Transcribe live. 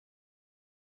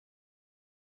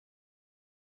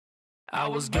I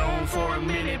was gone for a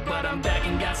minute, but I'm back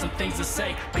and got some things to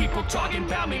say. People talking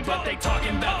about me, but they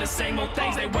talking about the same old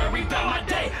things. They worry about my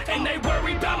day, and they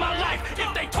worry about my life.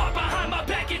 If they talk behind my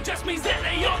back, it just means that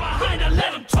they all behind it.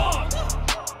 Let them talk.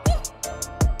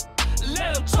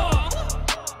 Let them talk.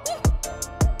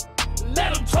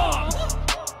 Let them talk.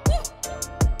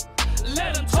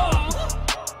 Let them talk.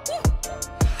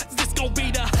 This gon' be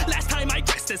the last time I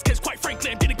dress this, cause quite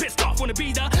frankly I'm getting pissed off. Wanna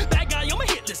be the bad guy on my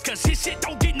hit list, cause his shit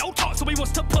don't get no talk. So he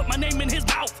wants to put my name in his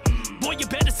mouth. Boy, you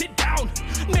better sit down.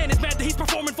 Man is mad that he's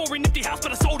performing for an empty house,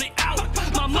 but I sold it out.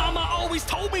 My mama always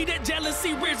told me that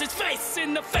jealousy rears its face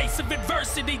in the face of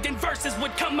adversity. Then verses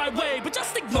would come my way, but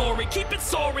just ignore it, keep it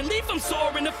soaring, leave them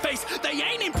sore in the face. They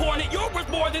ain't important, you're worth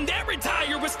more than their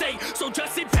entire estate. So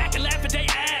just sit back and laugh at their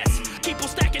ass. Keep on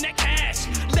stacking that cash.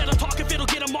 Let them talk if it'll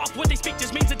get them off. What they speak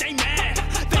just means that they mad.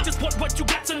 They just want what you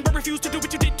got and refuse to do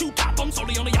what you did to top them. So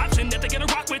the only option that they gonna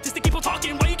rock with is to keep on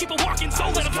talking while you keep on walking. So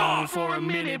let them talk for a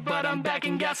minute, but I'm back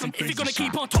and got some. If you're gonna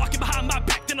keep on talking behind my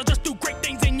back, then I'll just do great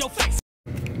things in your face.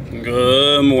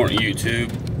 Good morning,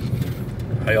 YouTube.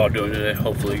 How y'all doing today?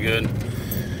 Hopefully good.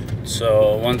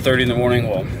 So 1:30 in the morning,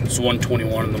 well, it's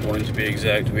 1:21 in the morning to be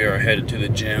exact. We are headed to the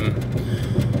gym.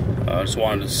 I just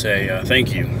wanted to say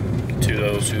thank you to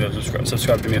those who have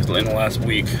subscribed to me in the last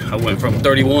week. I went from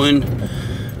 31,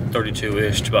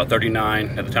 32-ish to about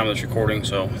 39 at the time of this recording,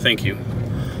 so thank you.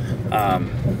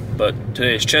 But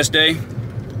today is chest day.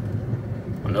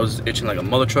 My nose is itching like a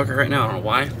mother trucker right now. I don't know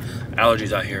why.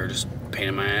 Allergies out here are just a pain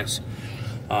in my ass.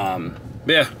 But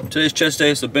yeah, today's chest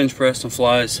day, so bench press, some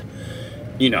flies.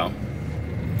 You know.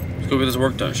 Let's go get this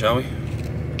work done, shall we?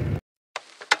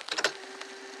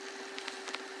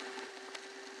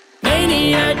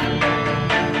 Maniac.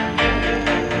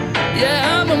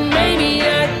 Yeah, I'm a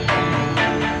maniac.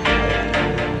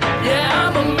 Yeah,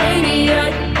 I'm a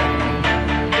maniac.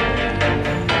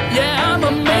 Yeah, I'm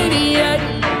a maniac.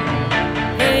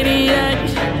 Maniac.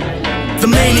 The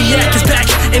maniac is back,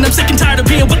 and I'm sick and tired of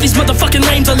being what these motherfucking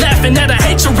lames are laughing at. I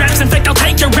hate your raps. In fact, I'll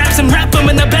take your raps and wrap them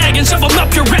in a bag and shove them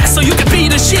up your ass so you can be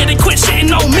the shit and quit shitting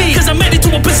on me. Cause I made it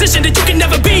to a position that you can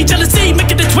never be. Jealousy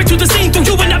making its way through the scene through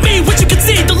you and not me. What you can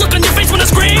see, the look on your face when I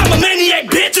scream. I'm a maniac,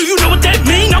 bitch. Do you know what that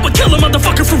mean? I would kill a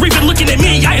motherfucker for even looking at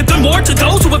me. I have done more to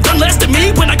those who have done less to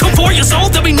me. When I come for your soul,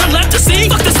 there'll be none left to see.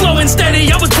 Fuck the slow and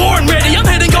steady. I was born ready. I'm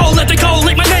heading goal, let the goal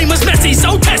like my name was Messi.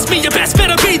 So test me, your best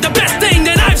better be the best thing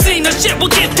that I've seen. The shit will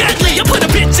get deadly. I put a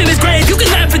bitch in his grave. You can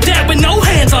laugh at that with no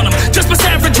hands on him. Just my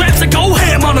savage raps that go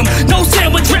ham on him. No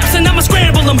sandwich raps and I'ma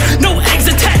scramble them. No eggs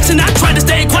attached and I try to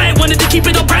stay quiet. Wanted to keep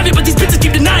it all private, but these bitches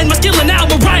keep denying my skill and now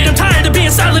I'm a riot. I'm tired of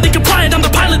being silent and compliant. I'm the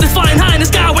pilot that's flying high in the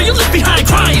sky while you left behind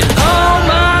crying. All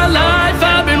my life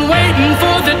I've been waiting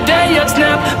for the day I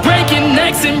snap. Breaking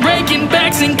necks and breaking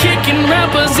backs and kicking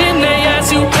rappers in their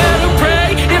ass. You better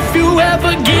pray if you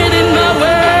ever get in my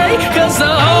way, cause the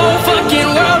whole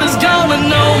fucking world is gonna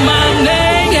know my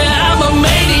name. Yeah, I'm a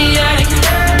maniac.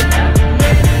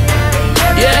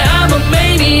 Yeah, I'm a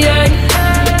maniac.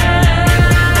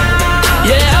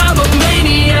 Yeah, I'm a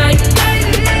maniac.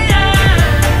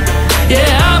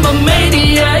 Yeah, I'm a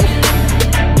maniac.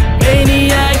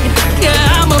 Maniac.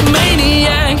 Yeah, I'm a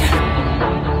maniac.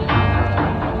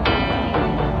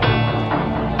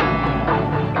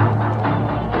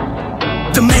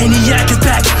 The maniac is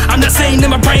back. I'm not saying that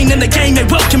my brain in the game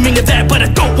ain't welcoming to that, but I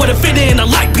don't wanna fit in. I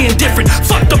like being different.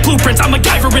 Fuck the blueprints. I'm a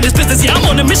MacGyver in this business. Yeah, I'm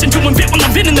on a mission to invent when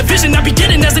I'm in the vision. I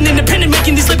beginning as an independent,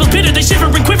 making these labels bitter. They shiver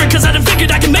and quiver, cause I done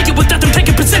figured I can make it without them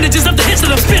taking percentages of the hits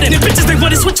that I'm spitting. And bitches, they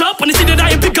wanna switch up when they see that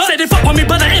I am pick up. Say they fuck with me,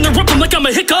 but I interrupt them like I'm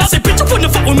a hiccup. Say, bitch, you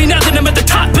wouldn't fuck with me now that I'm at the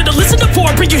top. Better listen before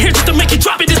I bring you here just to make you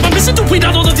drop it. It's my mission to weed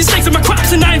out all of these snakes in my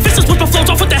crops, and I ain't vicious with my flows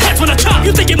off with the heads when I chop.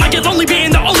 You think it might get lonely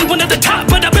being the only one at the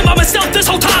top, but I've been by myself this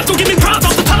whole time. So give me props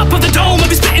off the top of the dome. I'll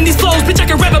be spitting these flows, bitch, I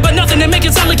can rap about nothing and make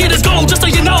it sound like it is gold. Just so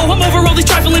you know, I'm over all these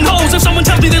trifling hoes. If someone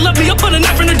tells me they love me, I'll put a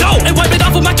knife in their dough and wipe it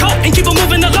off with my coat and keep on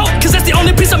moving alone. Cause that's the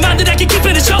only peace of mind that I can keep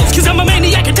in the shows. Cause I'm a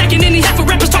maniac attacking any half of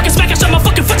rappers talking smack. I shot my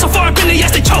fucking foot so far up in the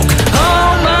ass they choke.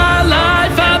 All my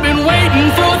life I've been waiting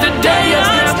for the day I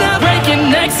snap.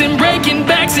 Breaking necks and breaking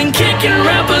backs and kicking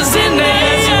rappers in the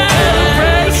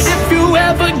ass. If you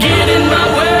ever get in my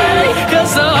way,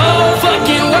 cause the whole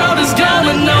fucking world is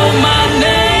gonna know my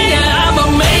name. Yeah, I'm a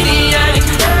maniac.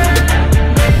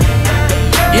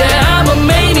 Yeah, I'm a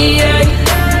maniac.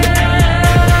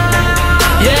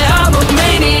 Yeah, I'm a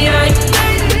maniac.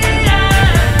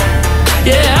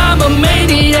 Yeah, I'm a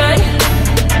maniac.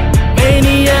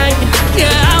 Maniac.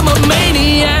 Yeah, I'm a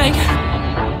maniac.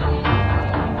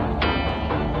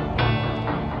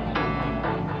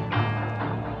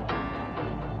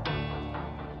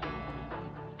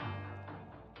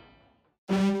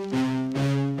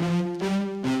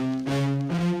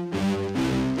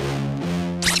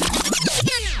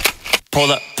 Pull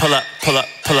up, pull up, pull up,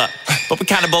 pull up. But we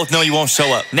kinda both know you won't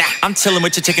show up. Nah, I'm chilling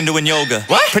with your chicken doing yoga.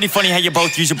 What? Pretty funny how you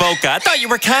both use your boca. I thought you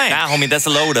were kind. Nah, homie, that's a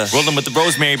loader. Rolling with the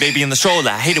rosemary, baby, in the stroller.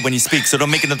 I hate it when you speak, so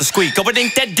don't make another squeak. Go and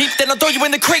ink that deep, then I'll throw you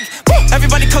in the creek. Woo!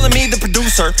 Everybody calling me the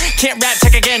producer. Can't rap,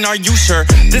 check again, are you sure?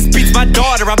 This beats my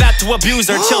daughter, I'm about to abuse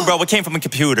her. Chill, bro, it came from a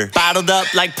computer. Bottled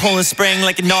up like pulling spring,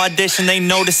 like an audition, they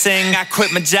noticing. I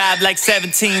quit my job like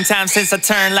 17 times since I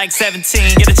turned like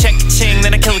 17. Get a check, ching,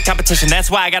 then I kill the competition.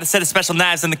 That's why I got a set of special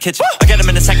knives in the kitchen. I'll get them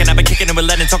in a second, I've been kicking it with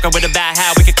lead and talking with about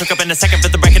how we could cook up in a second. For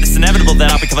the record, it's inevitable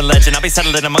that I'll become a legend. I'll be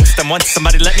settling amongst them once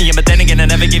somebody let me in, but then again, I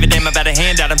never gave a damn about a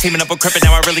handout. I'm teaming up with Crippin',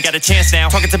 now I really got a chance now.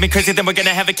 Talking to me crazy, then we're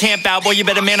gonna have a camp out. Boy, you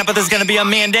better man up, but there's gonna be a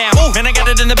man down. Ooh, man, I got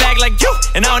it in the bag like you,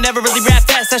 and I don't never really rap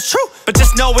fast, that's true. But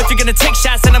just know if you're gonna take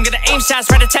shots, then I'm gonna aim shots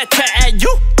right at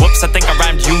you. Whoops, I think I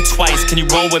rhymed you twice. Can you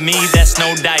roll with me? That's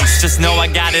no dice. Just know I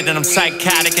got it and I'm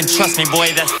psychotic, and trust me,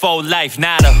 boy, that's full life,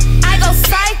 nada. I go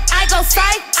psych, I go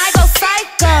psych, I go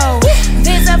psycho.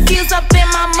 There's a fuse up in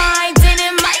my mind and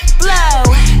it might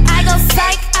blow. I go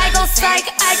psych, I go psych,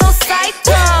 I go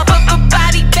psycho. My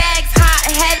body bag's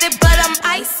hot-headed, but I'm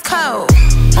ice cold.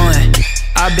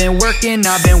 I've been working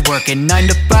 9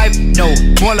 to 5, no,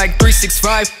 more like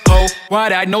 365. Oh,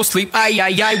 wide-eyed, no sleep,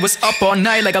 I was up all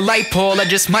night like a light pole. I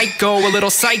just might go a little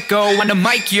psycho on the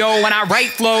mic, yo. When I write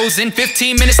flows in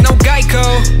 15 minutes, no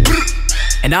Geico.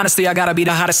 And honestly, I gotta be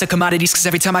the hottest of commodities, cause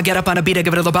every time I get up on a beat, I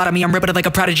give it a lobotomy. I'm ripping it like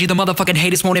a prodigy. The motherfucking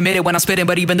haters won't admit it when I'm spitting,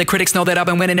 but even the critics know that I've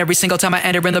been winning every single time I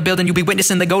enter in the building. You be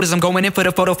witnessing the goat as I'm going in for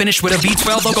the photo finish with a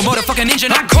V12 locomotive fucking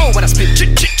engine. I'm cold when I spit,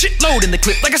 load in the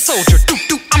clip like a soldier.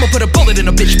 I'ma put a bullet in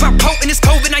a bitch. Pop potent, it's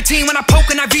COVID-19 when I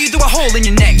poke and I breathe through a hole in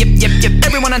your neck. Yep.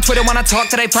 Everyone on Twitter wanna talk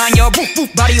till they find your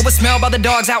woof. Body was smelled by the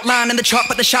dogs outlined in the chalk,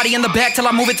 put the shotty in the back till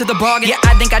I move it to the bog. Yeah,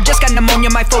 I think I just got pneumonia.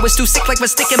 My flow is too sick, like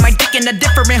we're sticking my dick in a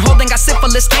different holding. Got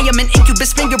syphilis, I am an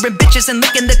incubus, fingering bitches and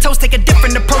licking the toast. Take a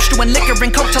different approach to liquor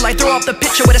and coke till I throw off the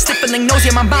picture with a stippling nose.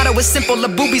 Yeah, my motto is simple, the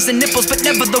boobies and nipples, but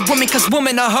never the woman, cause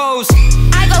women are hoes.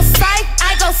 I go psych,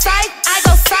 I go psych, I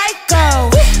go psycho.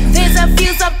 There's a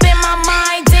fuse up in my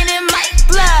mind and it might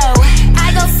blow.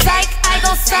 I go psych, I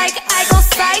go psych, I go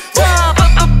psycho.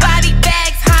 My body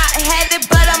bag's hot-headed,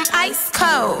 but I'm ice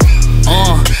cold.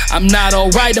 I'm not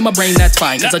alright in my brain, that's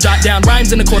fine, cause I jot down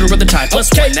rhymes in a quarter of the time. Plus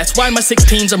K, that's why my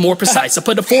 16s are more precise. I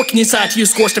put a fork in your side to you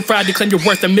scorched and fried to claim you're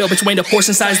worth a meal, but you ain't a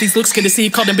portion size. These looks can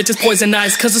deceive, call them bitches poison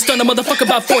eyes, cause it's stun a motherfucker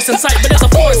about force and sight, but it's a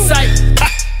foresight.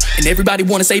 And everybody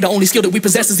wanna say the only skill that we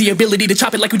possess is the ability to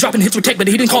chop it like we dropping hits with tech, but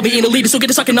he didn't call me an elitist, so get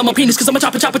to sucking on my penis, cause I'm a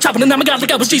chopper, and I'm a god like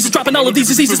I was Jesus, dropping all of these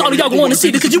diseases. All of y'all gon' wanna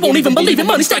see this, cause you won't even believe it.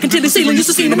 Money stacking to the ceiling, used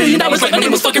to see $1 million like my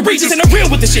name was fucking Regis. And I'm real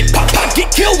with this shit, pop,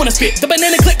 get killed when I spit. The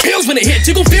banana clip pills when it hits,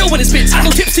 you gon' feel when it spits. I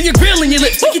know tips to your grill and your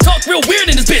lips, make you talk real weird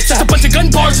in this bitch. Just a bunch of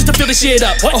gun bars just to fill the shit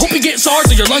up. I hope you get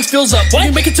SARS or your lungs fills up.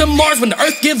 You make it to Mars when the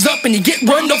earth gives up and you get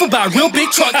run over by a real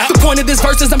big truck. The point of this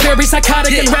verse is I'm very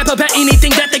psychotic and rap about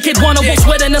anything that the kid wanna. Won't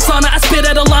sweat in the sauna, I spit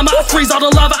at a llama, I freeze all the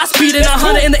lava, I speed in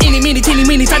 100 in the eeny, meeny, teeny,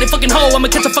 meeny, tiny fucking hole. I'ma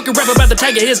catch a fucking rapper by the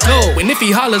tag of his toe. And if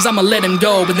he hollers, I'ma let him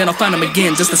go, but then I'll find him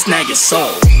again just to snag his soul.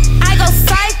 I go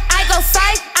psych, I go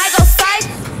psych, I go psych.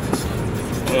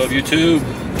 Love YouTube.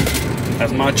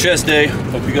 That's my chest day.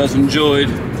 Hope you guys enjoyed.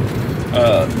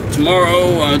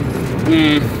 Tomorrow,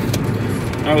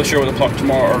 not really sure what the plot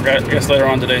tomorrow, or I guess later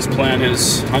on today's plan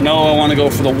is. I know I want to go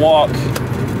for the walk,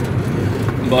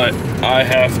 but I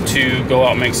have to go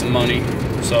out and make some money,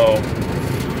 so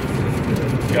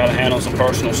gotta handle some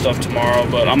personal stuff tomorrow.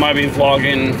 But I might be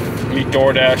vlogging, me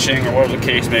door dashing, or whatever the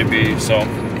case may be. So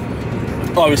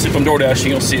obviously if I'm door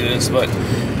dashing, you'll see this. But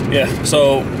yeah,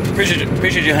 so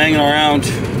appreciate you hanging around.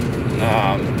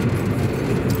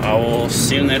 I will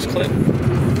see you in the next clip.